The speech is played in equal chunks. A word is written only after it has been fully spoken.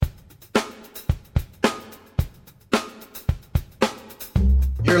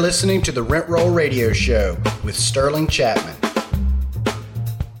listening to the Rent Roll Radio Show with Sterling Chapman.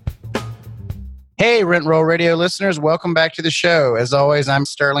 Hey, Rent Roll Radio listeners, welcome back to the show. As always, I'm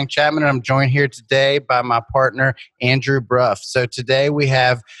Sterling Chapman, and I'm joined here today by my partner, Andrew Bruff. So today we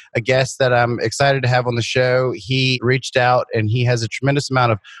have a guest that I'm excited to have on the show. He reached out, and he has a tremendous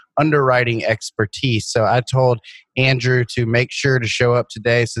amount of underwriting expertise. So I told Andrew to make sure to show up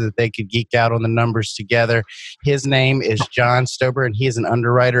today so that they could geek out on the numbers together. His name is John Stoeber, and he is an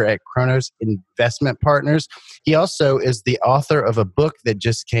underwriter at Kronos Investment Partners. He also is the author of a book that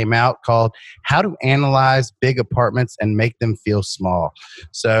just came out called How to Analyze Big Apartments and Make Them Feel Small.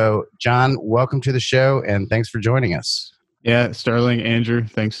 So, John, welcome to the show, and thanks for joining us. Yeah, Sterling, Andrew,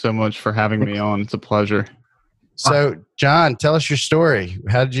 thanks so much for having me on. It's a pleasure. So, John, tell us your story.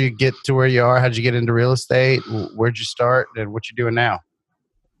 How did you get to where you are? How did you get into real estate? Where'd you start, and what you doing now?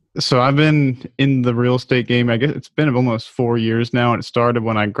 So I've been in the real estate game, I guess it's been almost 4 years now, and it started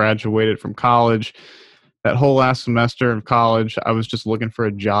when I graduated from college. That whole last semester of college, I was just looking for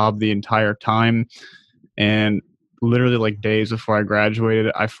a job the entire time. And literally like days before I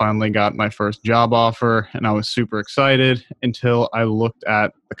graduated, I finally got my first job offer, and I was super excited until I looked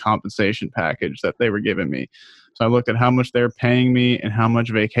at the compensation package that they were giving me. So I looked at how much they were paying me and how much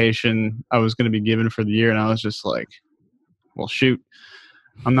vacation I was going to be given for the year. And I was just like, well, shoot,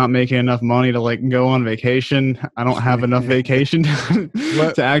 I'm not making enough money to like go on vacation. I don't have enough vacation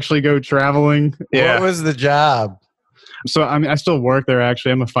to actually go traveling. Yeah. What was the job? So, I mean, I still work there,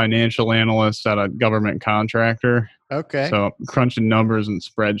 actually. I'm a financial analyst at a government contractor. Okay. So crunching numbers and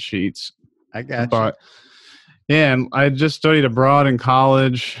spreadsheets. I got you. But yeah, and I just studied abroad in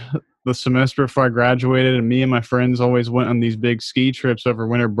college the semester before I graduated, and me and my friends always went on these big ski trips over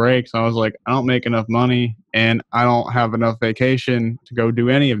winter breaks. I was like, I don't make enough money, and I don't have enough vacation to go do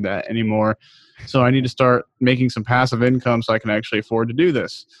any of that anymore. So I need to start making some passive income so I can actually afford to do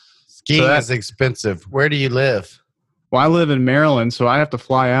this. Skiing is expensive. Where do you live? Well, I live in Maryland, so I have to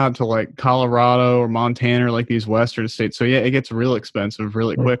fly out to like Colorado or Montana or like these western states. So yeah, it gets real expensive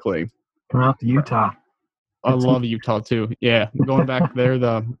really quickly. Come out to Utah. I love Utah too. Yeah, I'm going back there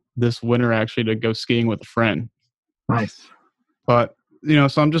this winter actually to go skiing with a friend. Nice. But, you know,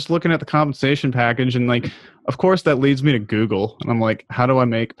 so I'm just looking at the compensation package, and like, of course that leads me to Google, and I'm like, how do I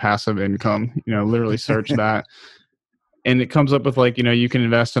make passive income? You know, literally search that. And it comes up with like, you know, you can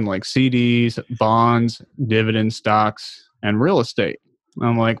invest in like CDs, bonds, dividend stocks, and real estate. And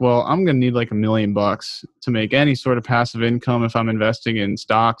I'm like, well, I'm going to need like $1 million to make any sort of passive income if I'm investing in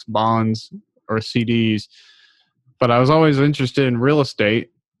stocks, bonds, or CDs. But I was always interested in real estate.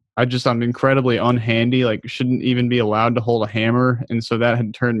 I'm incredibly unhandy, like shouldn't even be allowed to hold a hammer. And so that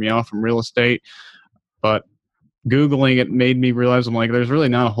had turned me off from real estate. But Googling it made me realize I'm like, there's really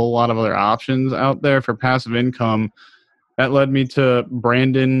not a whole lot of other options out there for passive income. That led me to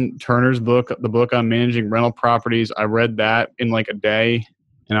Brandon Turner's book, the book on managing rental properties. I read that in like a day,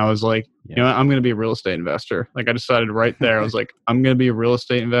 and I was like, you know what? I'm going to be a real estate investor. Like I decided right there, I was like, I'm going to be a real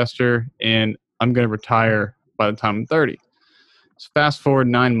estate investor, and I'm going to retire by the time I'm 30. So fast forward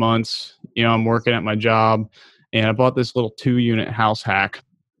 9 months, you know, I'm working at my job, and I bought this little 2-unit house hack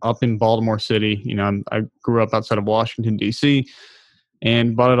up in Baltimore City. You know, I grew up outside of Washington, D.C.,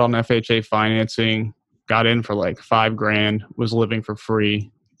 and bought it on FHA financing. Got in for like $5,000, was living for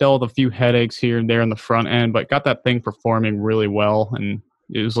free, dealt with a few headaches here and there on the front end, but got that thing performing really well. And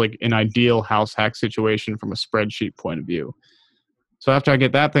it was like an ideal house hack situation from a spreadsheet point of view. So after I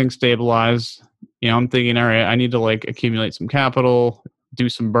get that thing stabilized, you know, I'm thinking, all right, I need to like accumulate some capital, do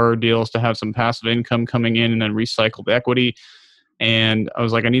some bird deals to have some passive income coming in, and then recycle the equity. And I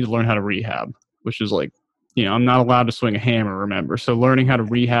was like, I need to learn how to rehab, which is like, you know, I'm not allowed to swing a hammer, remember? So learning how to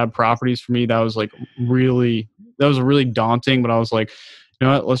rehab properties for me, that was really daunting, but I was like, you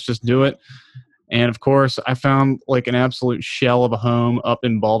know what, let's just do it. And of course, I found like an absolute shell of a home up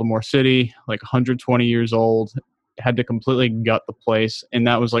in Baltimore City, like 120 years old, had to completely gut the place. And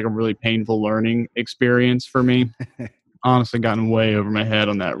that was like a really painful learning experience for me. Honestly, gotten way over my head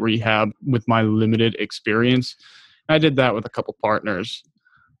on that rehab with my limited experience. I did that with a couple partners.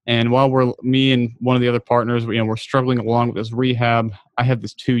 And while me and one of the other partners, you know, we're struggling along with this rehab, I have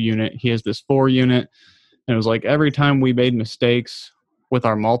this 2-unit, he has this 4-unit. And it was like every time we made mistakes with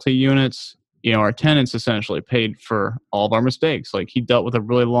our multi-units, you know, our tenants essentially paid for all of our mistakes. Like he dealt with a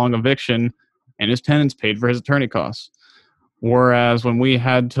really long eviction, and his tenants paid for his attorney costs. Whereas when we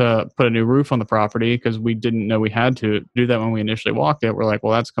had to put a new roof on the property, because we didn't know we had to do that when we initially walked it, we're like,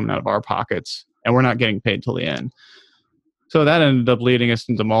 well, that's coming out of our pockets, and we're not getting paid till the end. So that ended up leading us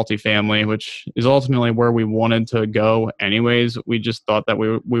into multifamily, which is ultimately where we wanted to go anyways. We just thought that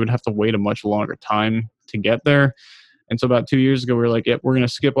we would have to wait a much longer time to get there. And so about 2 years ago, we were like, yep, we're going to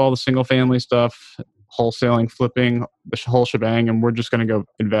skip all the single family stuff, wholesaling, flipping, the whole shebang, and we're just going to go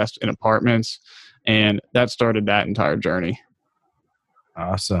invest in apartments. And that started that entire journey.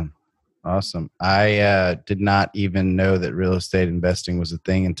 Awesome. I did not even know that real estate investing was a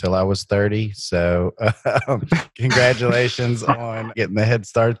thing until I was 30. So congratulations on getting the head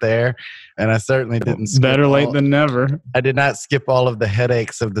start there. And I certainly didn't skip Better late than never. I did not skip all of the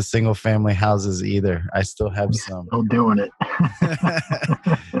headaches of the single family houses either. I still have some. Still doing it.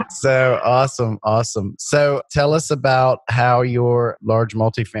 So awesome. So tell us about how your large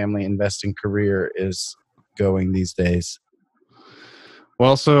multifamily investing career is going these days.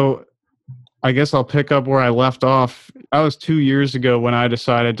 Well, so I guess I'll pick up where I left off. That was 2 years ago when I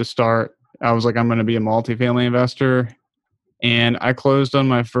decided to start. I was like, I'm going to be a multifamily investor. And I closed on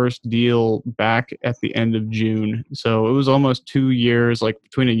my first deal back at the end of June. So it was almost 2 years, like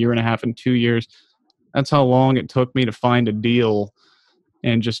between a year and a half and 2 years. That's how long it took me to find a deal,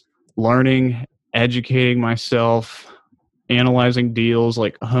 and just learning, educating myself, analyzing deals,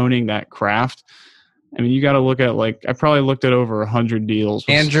 like honing that craft. I mean, you got to look at, like, I probably looked at over 100 deals.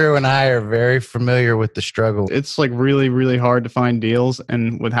 Andrew and I are very familiar with the struggle. It's like really, really hard to find deals.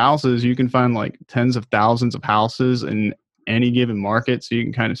 And with houses, you can find like tens of thousands of houses in any given market. So you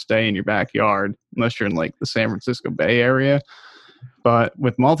can kind of stay in your backyard unless you're in like the San Francisco Bay Area. But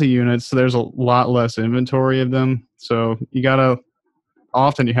with multi-units, there's a lot less inventory of them. So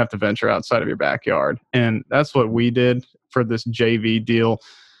often you have to venture outside of your backyard. And that's what we did for this JV deal.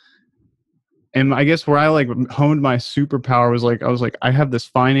 And I guess where I like honed my superpower was like, I have this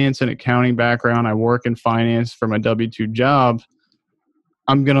finance and accounting background. I work in finance for my W-2 job.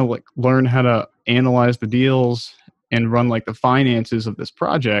 I'm going to like learn how to analyze the deals and run like the finances of this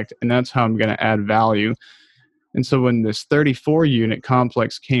project. And that's how I'm going to add value. And so when this 34 unit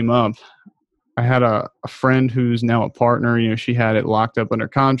complex came up, I had a friend who's now a partner. You know, she had it locked up under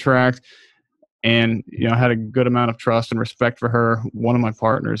contract. And, you know, I had a good amount of trust and respect for her. One of my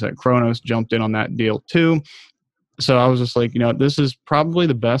partners at Kronos jumped in on that deal too. So I was just like, you know, this is probably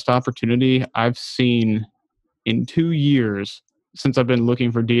the best opportunity I've seen in 2 years since I've been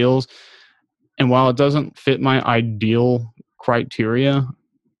looking for deals. And while it doesn't fit my ideal criteria,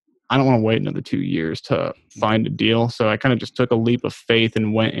 I don't want to wait another 2 years to find a deal. So I kind of just took a leap of faith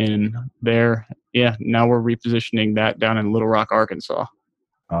and went in there. Yeah, now we're repositioning that down in Little Rock, Arkansas.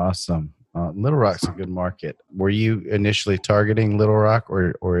 Awesome. Little Rock's a good market. Were you initially targeting Little Rock,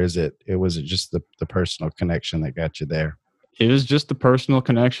 or was it just the personal connection that got you there? It was just the personal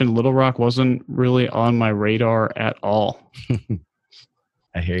connection. Little Rock wasn't really on my radar at all.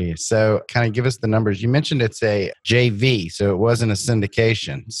 I hear you. So kind of give us the numbers. You mentioned it's a JV, so it wasn't a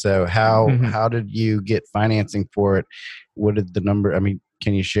syndication. So how did you get financing for it? What did the number, I mean,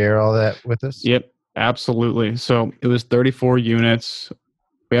 can you share all that with us? Yep, absolutely. So it was 34 units.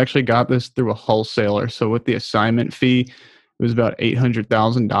 We actually got this through a wholesaler. So with the assignment fee, it was about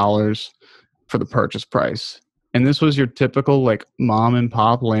 $800,000 for the purchase price. And this was your typical like mom and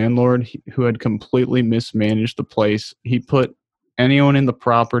pop landlord who had completely mismanaged the place. He put anyone in the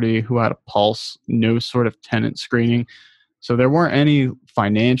property who had a pulse, no sort of tenant screening. So there weren't any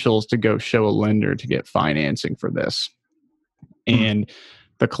financials to go show a lender to get financing for this. And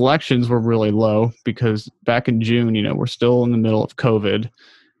the collections were really low because back in June, you know, we're still in the middle of COVID.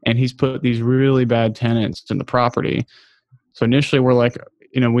 And he's put these really bad tenants in the property. So initially we're like,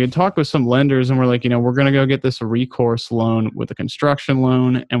 you know, we had talked with some lenders and we're like, you know, we're going to go get this recourse loan with a construction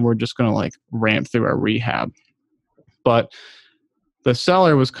loan and we're just going to like ramp through our rehab. But the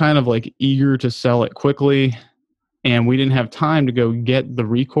seller was kind of like eager to sell it quickly and we didn't have time to go get the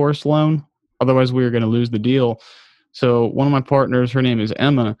recourse loan. Otherwise we were going to lose the deal. So one of my partners, her name is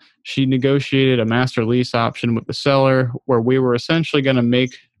Emma, she negotiated a master lease option with the seller where we were essentially going to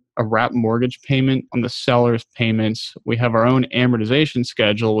make a wrap mortgage payment on the seller's payments. We have our own amortization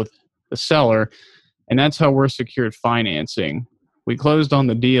schedule with the seller, and that's how we're secured financing. We closed on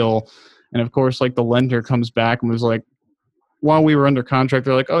the deal, and of course, like the lender comes back and was like, while we were under contract,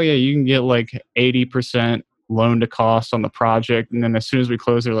 they're like, oh yeah, you can get like 80% loan to cost on the project. And then as soon as we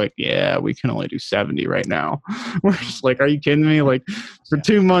close, they're like, yeah, we can only do 70 right now. We're just like, are you kidding me? Like for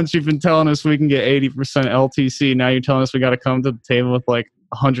 2 months, you've been telling us we can get 80% LTC. Now you're telling us we got to come to the table with like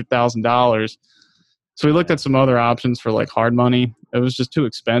 $100,000. So we looked at some other options for like hard money. It was just too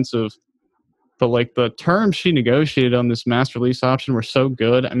expensive. But like the terms she negotiated on this master lease option were so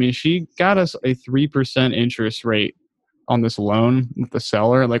good. I mean, she got us a 3% interest rate on this loan with the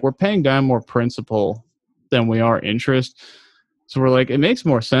seller. Like we're paying down more principal than we are interest. So we're like, it makes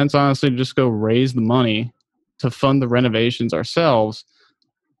more sense, honestly, to just go raise the money to fund the renovations ourselves.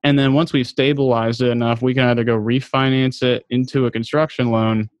 And then once we've stabilized it enough, we can either go refinance it into a construction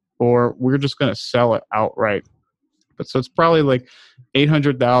loan, or we're just going to sell it outright. But so it's probably like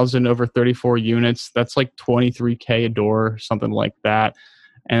 800,000 over 34 units. That's like 23K a door, something like that.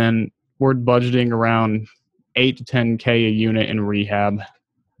 And we're budgeting around 8 to 10K a unit in rehab.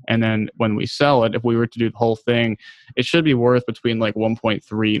 And then when we sell it, if we were to do the whole thing, it should be worth between like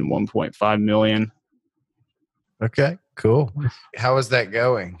 1.3 and 1.5 million. Okay, cool. How is that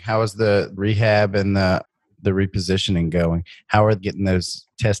going? How is the rehab and the repositioning going? How are getting those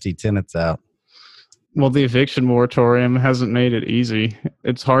testy tenants out? Well, the eviction moratorium hasn't made it easy.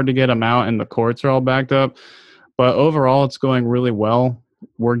 It's hard to get them out and the courts are all backed up. But overall, it's going really well.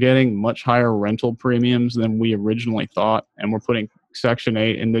 We're getting much higher rental premiums than we originally thought. And we're putting Section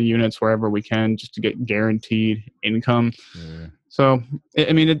 8 in the units wherever we can just to get guaranteed income. Yeah. So,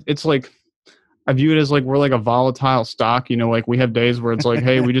 I mean, it's like, I view it as like we're like a volatile stock. You know, like we have days where it's like,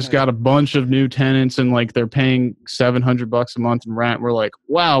 hey, we just got a bunch of new tenants and like they're paying $700 a month in rent. We're like,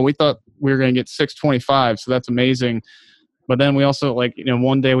 wow, we thought we were going to get $625, so that's amazing. But then we also like, you know,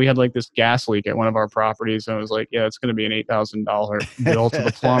 one day we had like this gas leak at one of our properties, and it was like, yeah, it's going to be an $8,000 bill to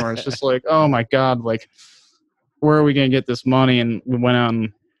the plumber. It's just like, oh my god, like where are we going to get this money? And we went out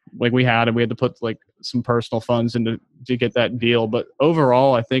and like we had to put like some personal funds into to get that deal. But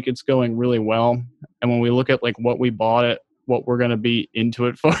overall, I think it's going really well. And when we look at like what we bought it, what we're going to be into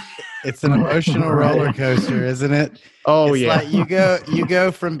it for, it's an emotional roller coaster, isn't it? Oh, it's yeah. Like you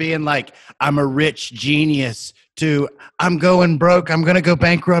go from being like, I'm a rich genius to I'm going broke. I'm going to go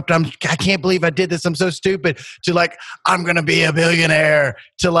bankrupt. I can't believe I did this. I'm so stupid, to like, I'm going to be a billionaire,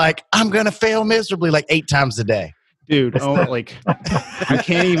 to like, I'm going to fail miserably like 8 times a day. Dude, like I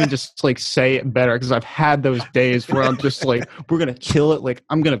can't even just like say it better, because I've had those days where I'm just like, we're gonna kill it, like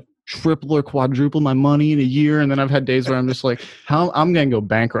I'm gonna triple or quadruple my money in a year, and then I've had days where I'm just like, how I'm gonna go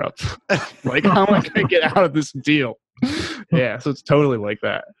bankrupt. Like, how am I gonna get out of this deal? Yeah, so it's totally like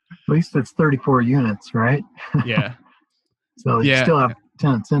that. At least it's 34 units, right? Yeah. So you still have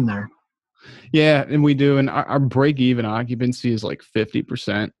tenants in there. Yeah, and we do, and our break-even occupancy is like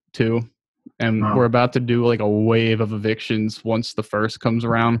 50% too. And we're about to do like a wave of evictions once the first comes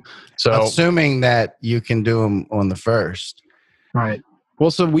around. So assuming that you can do them on the first. Right.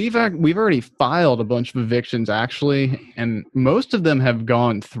 Well, so we've already filed a bunch of evictions actually, and most of them have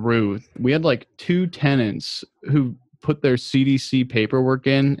gone through. We had like 2 tenants who put their CDC paperwork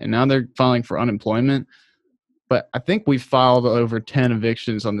in, and now they're filing for unemployment. But I think we've filed over 10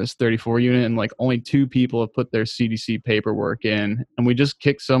 evictions on this 34 unit, and like only 2 people have put their CDC paperwork in. And we just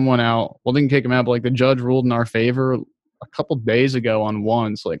kicked someone out. Well, didn't kick him out, but like the judge ruled in our favor a couple days ago on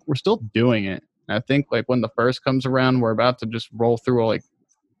one. So like we're still doing it. And I think like when the first comes around, we're about to just roll through like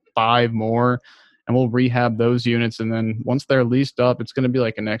 5 more, and we'll rehab those units. And then once they're leased up, it's going to be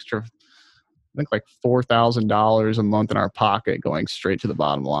like an extra, I think like $4,000 a month in our pocket going straight to the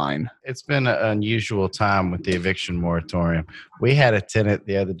bottom line. It's been an unusual time with the eviction moratorium. We had a tenant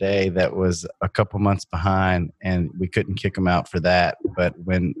the other day that was a couple months behind, and we couldn't kick him out for that. But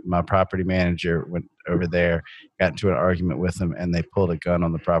when my property manager went over there, got into an argument with him, and they pulled a gun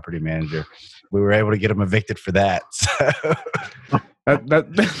on the property manager, we were able to get him evicted for that. So.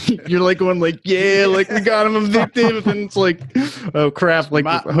 That you're like going like, yeah, like we got him evicted, and it's like, oh crap, like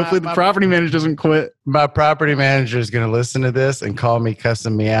hopefully the property manager doesn't quit. My property manager is going to listen to this and call me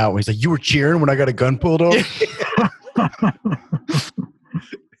cussing me out. He's like, you were cheering when I got a gun pulled on?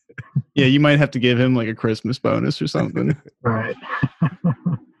 Yeah, you might have to give him like a Christmas bonus or something. Right.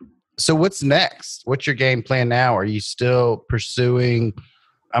 So what's next? What's your game plan now? Are you still pursuing?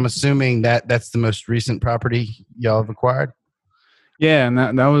 I'm assuming that's the most recent property y'all have acquired. Yeah, and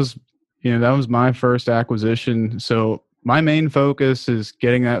that was, that was my first acquisition. So my main focus is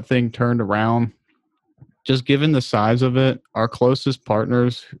getting that thing turned around. Just given the size of it, our closest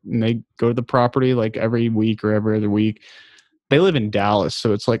partners, and they go to the property like every week or every other week. They live in Dallas,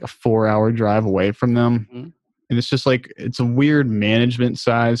 so it's like a 4-hour drive away from them. Mm-hmm. And it's just like, it's a weird management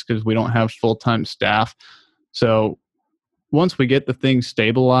size because we don't have full-time staff. So once we get the thing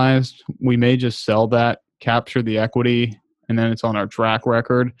stabilized, we may just sell that, capture the equity, and then it's on our track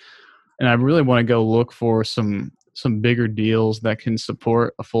record. And I really want to go look for some bigger deals that can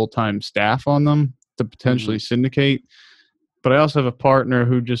support a full-time staff on them to potentially syndicate. But I also have a partner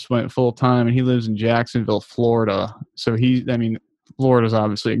who just went full-time, and he lives in Jacksonville, Florida. So Florida's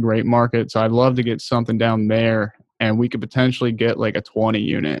obviously a great market. So I'd love to get something down there, and we could potentially get like a 20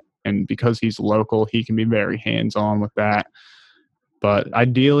 unit. And because he's local, he can be very hands-on with that. But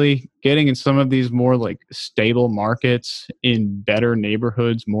ideally, getting in some of these more like stable markets in better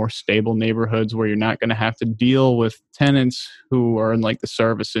neighborhoods, more stable neighborhoods where you're not going to have to deal with tenants who are in like the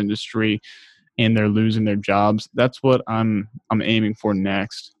service industry and they're losing their jobs. That's what I'm aiming for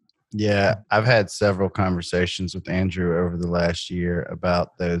next. Yeah, I've had several conversations with Andrew over the last year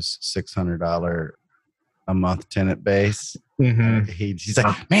about those $600 a month tenant base. Mm-hmm. He's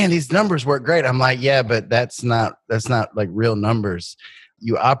like, man, these numbers work great. I'm like, yeah, but that's not like real numbers.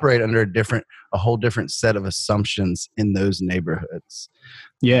 You operate under a whole different set of assumptions in those neighborhoods.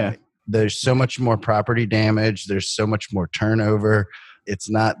 Yeah. There's so much more property damage. There's so much more turnover. It's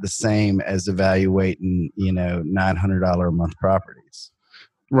not the same as evaluating, $900 a month properties.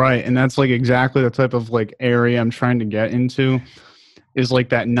 Right. And that's like exactly the type of like area I'm trying to get into, is like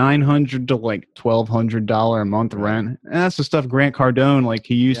that $900 to like $1,200 a month rent. And that's the stuff Grant Cardone, like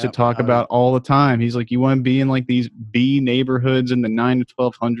he used to talk about all the time. He's like, you want to be in like these B neighborhoods in the $900 to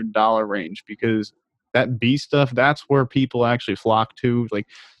 $1,200 range, because that B stuff, that's where people actually flock to, like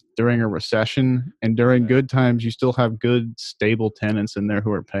during a recession. And during good times, you still have good, stable tenants in there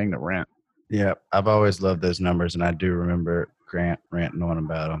who are paying the rent. Yeah, I've always loved those numbers, and I do remember Grant ranting on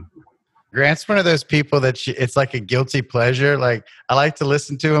about them. Grant's one of those people that it's like a guilty pleasure. Like, I like to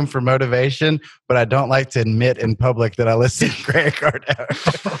listen to him for motivation, but I don't like to admit in public that I listen to Grant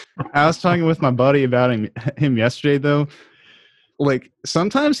Cardone. I was talking with my buddy about him yesterday, though. Like,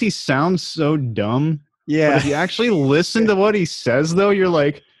 sometimes he sounds so dumb. Yeah. But if you actually listen to what he says, though, you're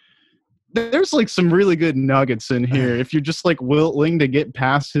like, there's like some really good nuggets in here if you're just like willing to get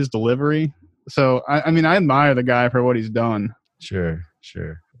past his delivery. So, I mean, I admire the guy for what he's done. Sure.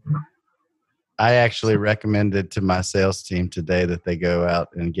 I actually recommended to my sales team today that they go out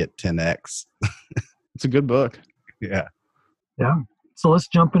and get 10X. It's a good book. Yeah. So let's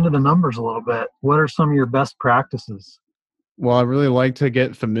jump into the numbers a little bit. What are some of your best practices? Well, I really like to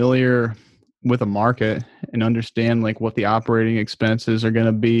get familiar with a market and understand like what the operating expenses are going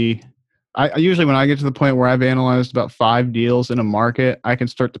to be. I usually, when I get to the point where I've analyzed about 5 deals in a market, I can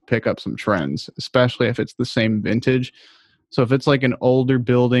start to pick up some trends, especially if it's the same vintage. So if it's like an older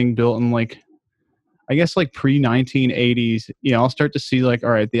building built in like, I guess like pre-1980s, I'll start to see like, all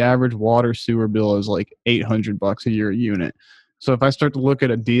right, the average water sewer bill is like $800 a year a unit. So if I start to look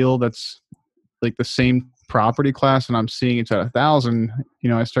at a deal that's like the same property class and I'm seeing it's at 1,000,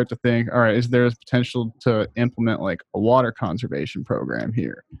 I start to think, all right, is there a potential to implement like a water conservation program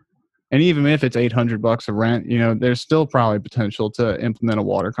here? And even if it's $800 a rent, there's still probably potential to implement a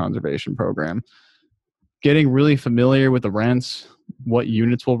water conservation program. Getting really familiar with the rents, what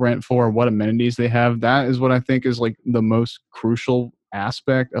units will rent for, what amenities they have, that is what I think is like the most crucial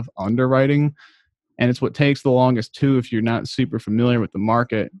aspect of underwriting. And it's what takes the longest too if you're not super familiar with the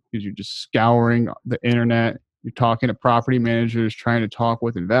market, because you're just scouring the internet, you're talking to property managers, trying to talk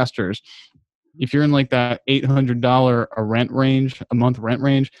with investors. If you're in like that $800 a month rent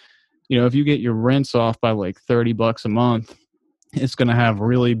range, if you get your rents off by like $30 a month, it's going to have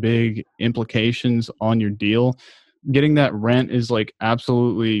really big implications on your deal. Getting that rent is like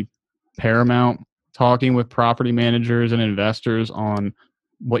absolutely paramount. Talking with property managers and investors on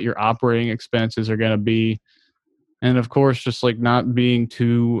what your operating expenses are going to be. And of course, just like not being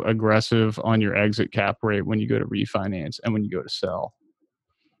too aggressive on your exit cap rate when you go to refinance and when you go to sell.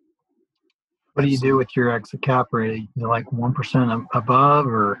 What do you do with your exit cap rate? Is it like 1% above,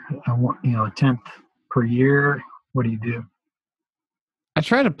 or a tenth per year? What do you do? I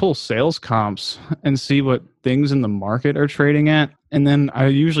try to pull sales comps and see what things in the market are trading at. And then I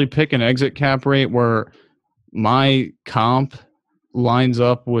usually pick an exit cap rate where my comp lines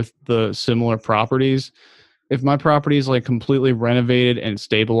up with the similar properties. If my property is like completely renovated and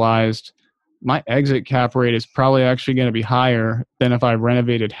stabilized, my exit cap rate is probably actually going to be higher than if I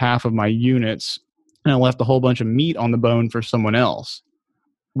renovated half of my units and I left a whole bunch of meat on the bone for someone else.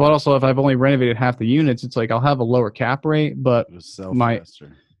 But also, if I've only renovated half the units, it's like I'll have a lower cap rate, but my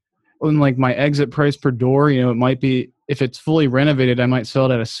exit price per door, it might be, if it's fully renovated, I might sell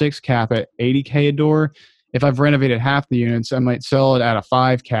it at a 6 cap at $80K a door. If I've renovated half the units, I might sell it at a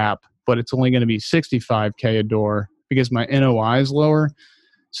 5 cap, but it's only going to be $65K a door because my NOI is lower.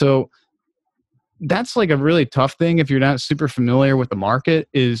 So that's like a really tough thing if you're not super familiar with the market.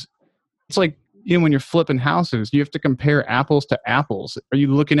 It's like, when you're flipping houses, you have to compare apples to apples. Are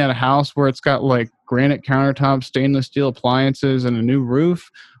you looking at a house where it's got like granite countertops, stainless steel appliances, and a new roof?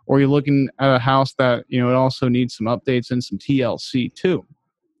 Or are you looking at a house that, it also needs some updates and some TLC too?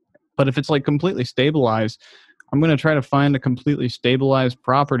 But if it's like completely stabilized, I'm going to try to find a completely stabilized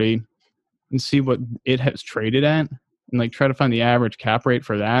property and see what it has traded at and like try to find the average cap rate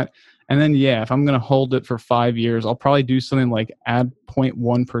for that. And then, yeah, if I'm going to hold it for 5 years, I'll probably do something like add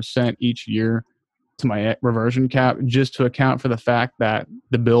 0.1% each year to my reversion cap, just to account for the fact that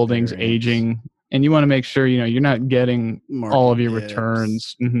the building's aging, and you want to make sure, you know, you're not getting all of your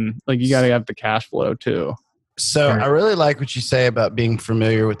returns. Like you got to have the cash flow too. So I really like what you say about being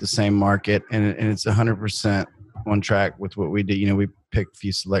familiar with the same market, and it's 100% on track with what we do. You know, we pick a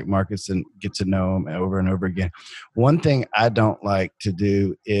few select markets and get to know them over and over again. One thing I don't like to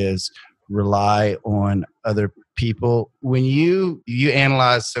do is rely on other people. When you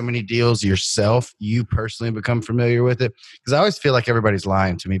analyze so many deals yourself, you personally become familiar with it. Because I always feel like everybody's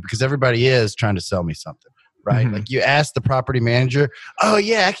lying to me, because everybody is trying to sell me something. Right. Like you ask the property manager, oh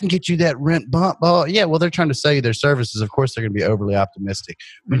yeah, I can get you that rent bump. Oh yeah. Well, they're trying to sell you their services. Of course, they're going to be overly optimistic.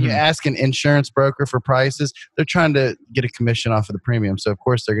 When you ask an insurance broker for prices, they're trying to get a commission off of the premium. So of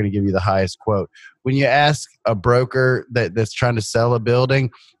course, they're going to give you the highest quote. When you ask a broker that's trying to sell a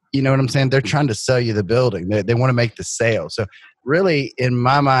building, you know what I'm saying? They're trying to sell you the building. They want to make the sale. So really, in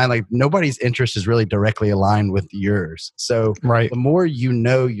my mind, like nobody's interest is really directly aligned with yours. So the more you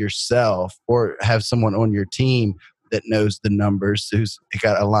know yourself, or have someone on your team that knows the numbers, who's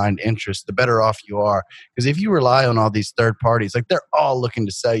got aligned interests, the better off you are. Because if you rely on all these third parties, like they're all looking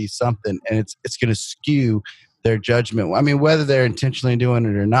to sell you something, and it's going to skew their judgment. I mean, whether they're intentionally doing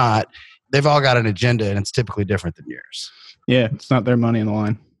it or not, they've all got an agenda, and it's typically different than yours. Yeah, it's not their money in the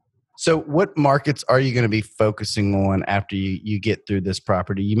line. So what markets are you going to be focusing on after you get through this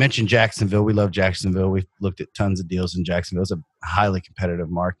property? You mentioned Jacksonville. We love Jacksonville. We've looked at tons of deals in Jacksonville. It's a highly competitive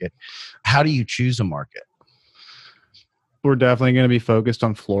market. How do you choose a market? We're definitely going to be focused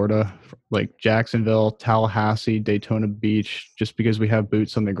on Florida, like Jacksonville, Tallahassee, Daytona Beach, just because we have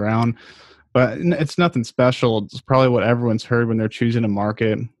boots on the ground. But it's nothing special. It's probably what everyone's heard when they're choosing a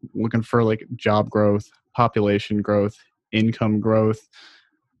market, looking for like job growth, population growth, income growth.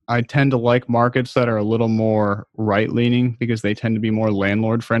 I tend to like markets that are a little more right-leaning, because they tend to be more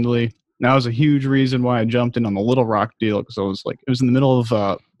landlord-friendly. And that was a huge reason why I jumped in on the Little Rock deal, because I was like, it was in the middle of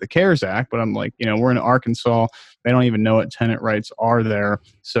the CARES Act, but I'm like, you know, we're in Arkansas. They don't even know what tenant rights are there.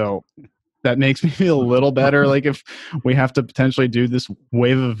 So that makes me feel a little better. Like if we have to potentially do this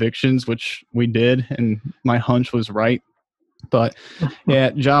wave of evictions, which we did, and my hunch was right. But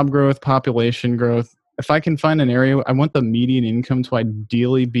yeah, job growth, population growth. If I can find an area, I want the median income to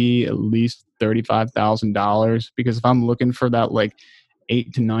ideally be at least $35,000, because if I'm looking for that like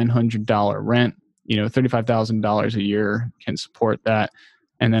 $800 to $900 rent, you know, $35,000 a year can support that.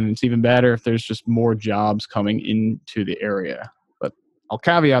 And then it's even better if there's just more jobs coming into the area. But I'll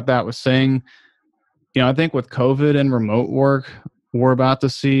caveat that with saying, you know, I think with COVID and remote work, we're about to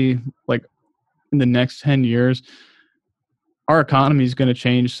see, like in the next 10 years, our economy is going to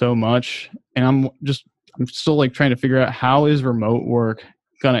change so much. And I'm still like trying to figure out, how is remote work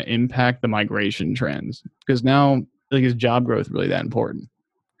going to impact the migration trends? Because now, like, is job growth really that important?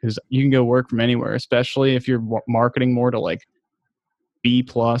 Because you can go work from anywhere, especially if you're marketing more to like B+,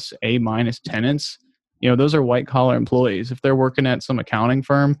 A- tenants. You know, those are white collar employees. If they're working at some accounting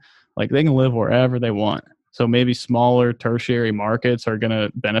firm, like they can live wherever they want. So maybe smaller tertiary markets are going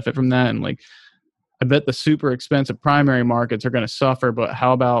to benefit from that. And like, I bet the super expensive primary markets are going to suffer, but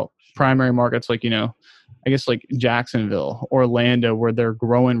how about primary markets like, you know, I guess like Jacksonville, Orlando, where they're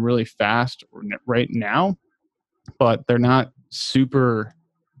growing really fast right now, but they're not super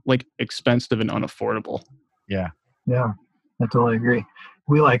like expensive and unaffordable. Yeah. Yeah, I totally agree.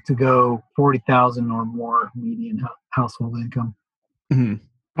 We like to go 40,000 or more median household income. Mm-hmm.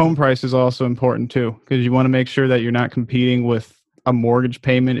 Home price is also important too, because you want to make sure that you're not competing with a mortgage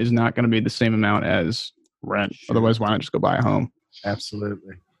payment is not going to be the same amount as rent. Sure. Otherwise, why not just go buy a home?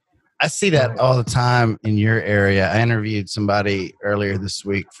 Absolutely. I see that all the time in your area. I interviewed somebody earlier this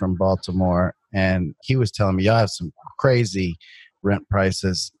week from Baltimore, and he was telling me y'all have some crazy rent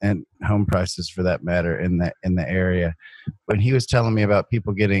prices and home prices for that matter in the area. When he was telling me about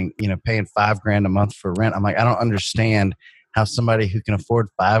people getting, you know, paying $5,000 a month for rent, I'm like, I don't understand how somebody who can afford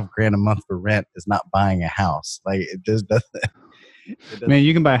 $5,000 a month for rent is not buying a house. Like it just doesn't. Man,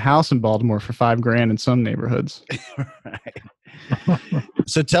 you can buy a house in Baltimore for $5,000 in some neighborhoods. Right.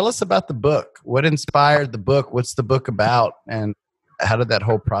 So tell us about the book. What inspired the book? What's the book about? And how did that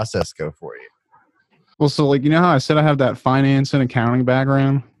whole process go for you? Well, so like, you know how I said I have that finance and accounting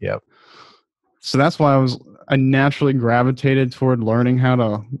background? Yep. So that's why I naturally gravitated toward learning how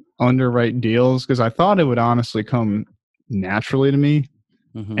to underwrite deals, because I thought it would honestly come naturally to me.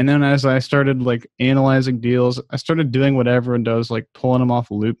 Mm-hmm. And then as I started like analyzing deals, I started doing what everyone does, like pulling them off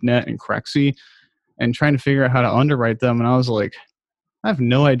LoopNet and Crexy and trying to figure out how to underwrite them. And I was like, I have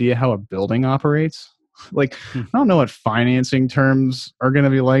no idea how a building operates. Like, Hmm. I don't know what financing terms are going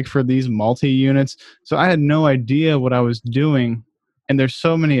to be like for these multi-units. So I had no idea what I was doing. And there's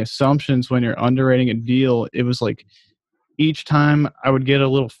so many assumptions when you're underwriting a deal. It was like each time I would get a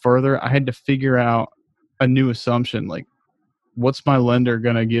little further, I had to figure out a new assumption. Like, what's my lender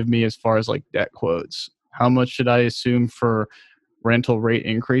going to give me as far as like debt quotes? How much should I assume for rental rate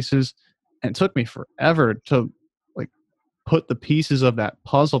increases? And it took me forever to like put the pieces of that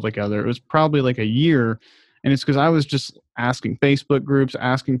puzzle together. It was probably like a year. And it's because I was just asking Facebook groups,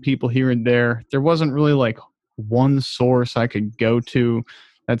 asking people here and there. There wasn't really like one source I could go to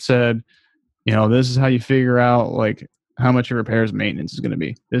that said, this is how you figure out like how much your repairs and maintenance is going to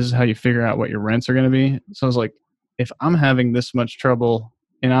be. This is how you figure out what your rents are going to be. So I was like, if I'm having this much trouble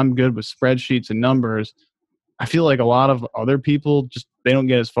and I'm good with spreadsheets and numbers, I feel like a lot of other people they don't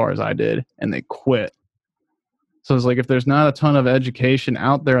get as far as I did and they quit. So it's like, if there's not a ton of education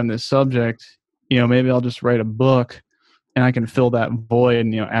out there on this subject, maybe I'll just write a book and I can fill that void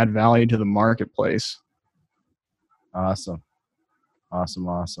and, add value to the marketplace. Awesome.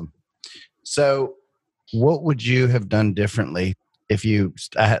 So what would you have done differently if you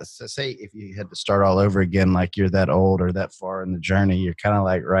say if you had to start all over again, like you're that old or that far in the journey, you're kind of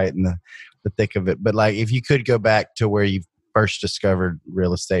like right in the thick of it. But like if you could go back to where you first discovered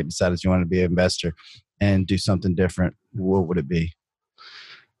real estate and decided you wanted to be an investor and do something different, what would it be?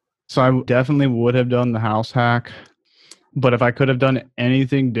 So I definitely would have done the house hack. But if I could have done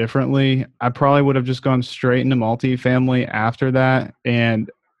anything differently, I probably would have just gone straight into multifamily after that.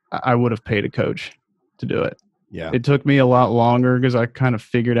 And I would have paid a coach to do it. Yeah. It took me a lot longer because I kind of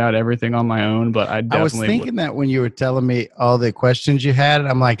figured out everything on my own, but I was thinking that when you were telling me all the questions you had,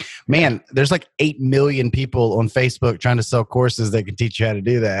 I'm like, man, there's like 8 million people on Facebook trying to sell courses that can teach you how to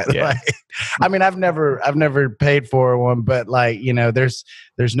do that. Yeah. Like, I mean, I've never paid for one, but like, there's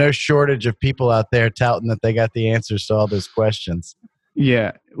no shortage of people out there touting that they got the answers to all those questions.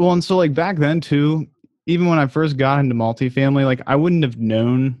 Yeah. Well, and so like back then too, even when I first got into multifamily, like I wouldn't have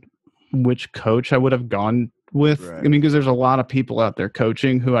known which coach I would have gone with. Right. I mean, because there's a lot of people out there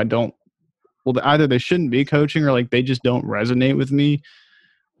coaching who either they shouldn't be coaching or like they just don't resonate with me.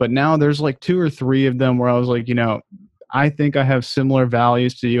 But now there's like 2 or 3 of them where I was like, I think I have similar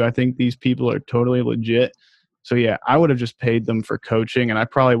values to you. I think these people are totally legit. So yeah, I would have just paid them for coaching and I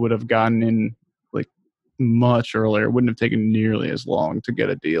probably would have gotten in like much earlier. It wouldn't have taken nearly as long to get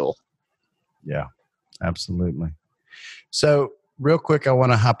a deal. Yeah, absolutely. So real quick, I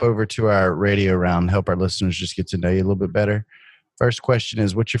want to hop over to our radio round, help our listeners just get to know you a little bit better. First question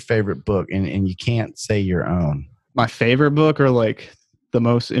is, what's your favorite book? And you can't say your own. My favorite book or like the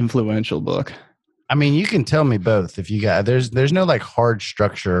most influential book? I mean, you can tell me both if you got. There's no like hard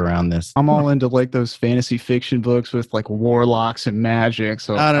structure around this. I'm all into like those fantasy fiction books with like warlocks and magic.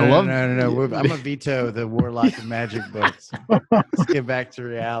 So no. I'm a veto the warlock and magic books. Let's get back to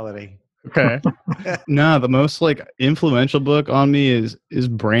reality. Okay. No, the most like influential book on me is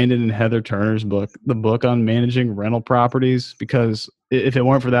Brandon and Heather Turner's book, the book on managing rental properties, because if it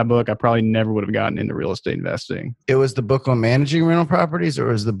weren't for that book, I probably never would have gotten into real estate investing. It was the book on managing rental properties, or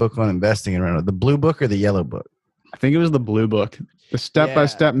was the book on investing in rental? The blue book or the yellow book? I think it was the blue book, the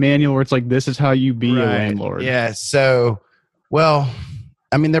step-by-step manual where it's like, this is how you be a landlord. Yeah. So, well,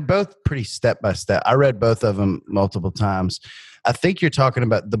 I mean, they're both pretty step-by-step. I read both of them multiple times. I think you're talking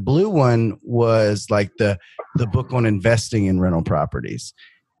about the blue one was like the book on investing in rental properties.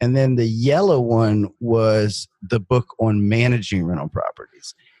 And then the yellow one was the book on managing rental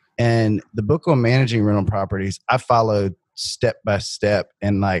properties. And the book on managing rental properties, I followed step by step.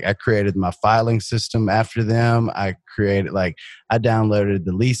 And like I created my filing system after them. I downloaded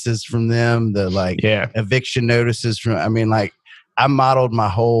the leases from them, eviction notices from, I modeled my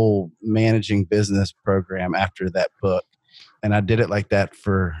whole managing business program after that book. And I did it like that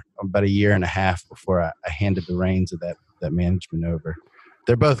for about 1.5 years before I handed the reins of that management over.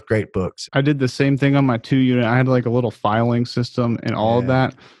 They're both great books. I did the same thing on my 2-unit. I had like a little filing system and all of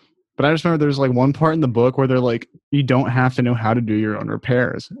that. But I just remember there's like one part in the book where they're like, you don't have to know how to do your own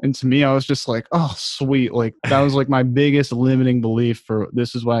repairs. And to me, I was just like, oh, sweet. Like that was like my biggest limiting belief for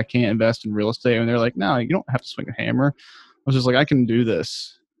this is why I can't invest in real estate. And they're like, no, you don't have to swing a hammer. I was just like, I can do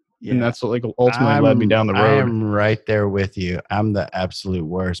this. Yeah. And that's what like ultimately led me down the road. I am right there with you. I'm the absolute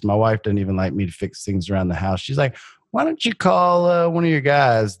worst. My wife doesn't even like me to fix things around the house. She's like, why don't you call one of your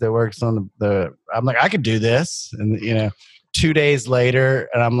guys that works on the I'm like, I could do this. And 2 days later,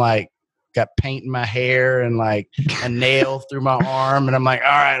 and I'm like, got paint in my hair and like a nail through my arm. And I'm like, all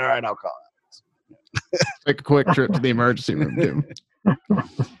right, I'll call it. Take a quick trip to the emergency room, too.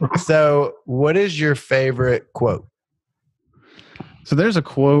 So what is your favorite quote? So there's a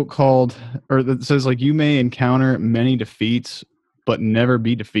quote called, or that says like, you may encounter many defeats, but never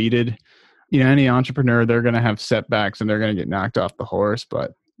be defeated. Any entrepreneur, they're going to have setbacks and they're going to get knocked off the horse.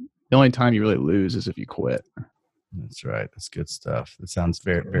 But the only time you really lose is if you quit. That's right. That's good stuff. That sounds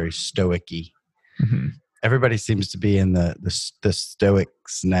very, very stoic-y. Mm-hmm. Everybody seems to be in the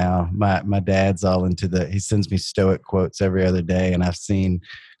stoics now. My dad's all into he sends me stoic quotes every other day, and I've seen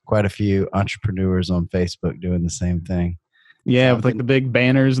quite a few entrepreneurs on Facebook doing the same thing. Yeah, with like the big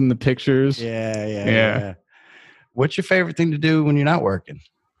banners and the pictures. Yeah. What's your favorite thing to do when you're not working?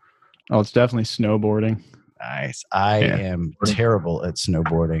 Oh, it's definitely snowboarding. Nice. I am terrible at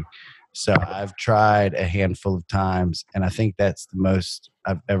snowboarding. So I've tried a handful of times, and I think that's the most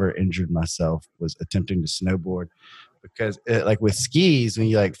I've ever injured myself was attempting to snowboard, because like with skis, when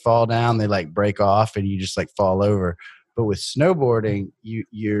you like fall down, they like break off and you just like fall over. But with snowboarding,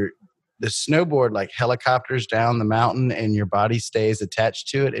 the snowboard like helicopters down the mountain and your body stays attached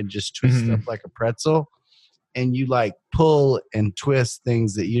to it and just twists up like a pretzel. And you like pull and twist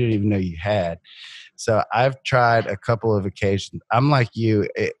things that you didn't even know you had. So I've tried a couple of occasions. I'm like you.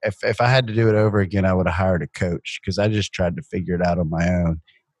 If I had to do it over again, I would have hired a coach, because I just tried to figure it out on my own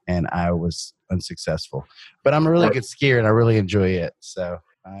and I was unsuccessful. But I'm a really good skier and I really enjoy it. So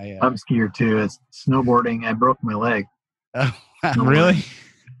I'm a skier too. It's snowboarding. I broke my leg. Oh, really?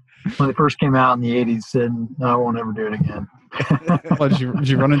 When it first came out in the 80s, said, no, I won't ever do it again. Well, did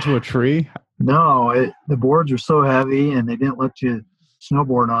you run into a tree? No, the boards are so heavy and they didn't let you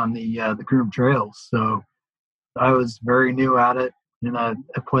snowboard on the groomed trails. So I was very new at it in a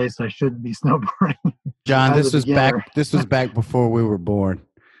place I shouldn't be snowboarding. John, this was back before we were born.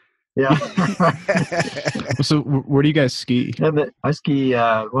 Yeah. So where do you guys ski? I ski,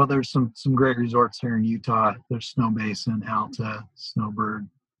 there's some great resorts here in Utah. There's Snow Basin, Alta, Snowbird.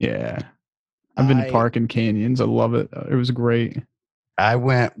 Yeah. I've been to Park and Canyons. I love it. It was great. I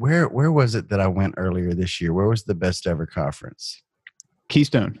went, where was it that I went earlier this year? Where was the best ever conference?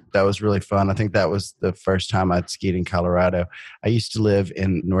 Keystone. That was really fun. I think that was the first time I'd skied in Colorado. I used to live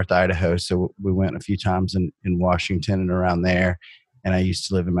in North Idaho, so we went a few times in Washington and around there. And I used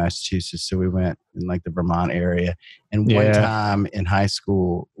to live in Massachusetts, so we went in like the Vermont area. And one time in high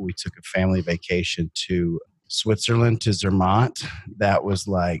school, we took a family vacation to Switzerland, to Zermatt. That was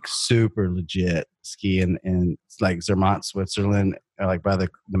like super legit skiing in like Zermatt, Switzerland, like by the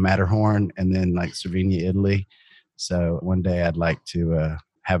Matterhorn, and then like Slovenia, Italy. So one day I'd like to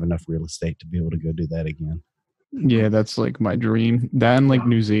have enough real estate to be able to go do that again. Yeah, that's like my dream. That and like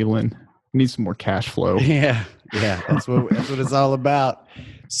New Zealand. Need some more cash flow. Yeah, that's what it's all about.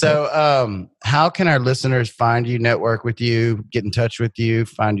 So, how can our listeners find you, network with you, get in touch with you,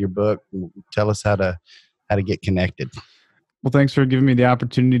 find your book? Tell us how to get connected. Well, thanks for giving me the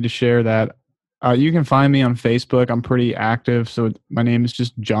opportunity to share that. You can find me on Facebook. I'm pretty active. So my name is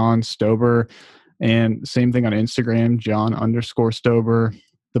just John Stoeber, and same thing on Instagram, John_Stoeber.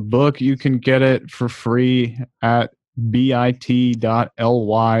 The book, you can get it for free at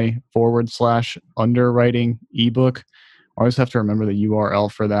bit.ly/underwriting ebook. I always have to remember the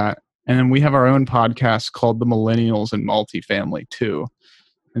URL for that. And then we have our own podcast called The Millennials and Multifamily too.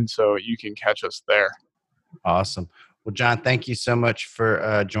 And so you can catch us there. Awesome. Well, John, thank you so much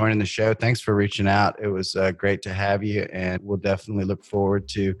for joining the show. Thanks for reaching out. It was great to have you, and we'll definitely look forward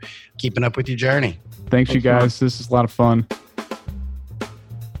to keeping up with your journey. Thanks, you guys. This is a lot of fun.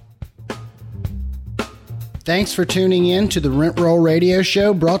 Thanks for tuning in to the Rent Roll Radio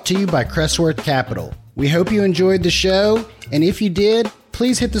Show, brought to you by Crestworth Capital. We hope you enjoyed the show, and if you did,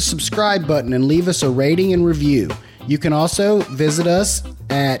 please hit the subscribe button and leave us a rating and review. You can also visit us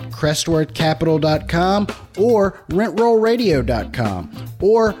at crestworthcapital.com or rentrollradio.com,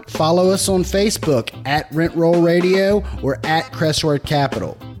 or follow us on Facebook at Rent Roll Radio or at Crestworth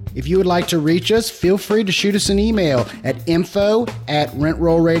Capital. If you would like to reach us, feel free to shoot us an email at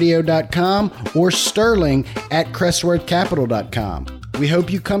info@rentrollradio.com or sterling@crestworthcapital.com. We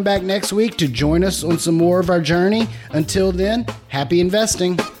hope you come back next week to join us on some more of our journey. Until then, happy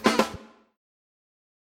investing.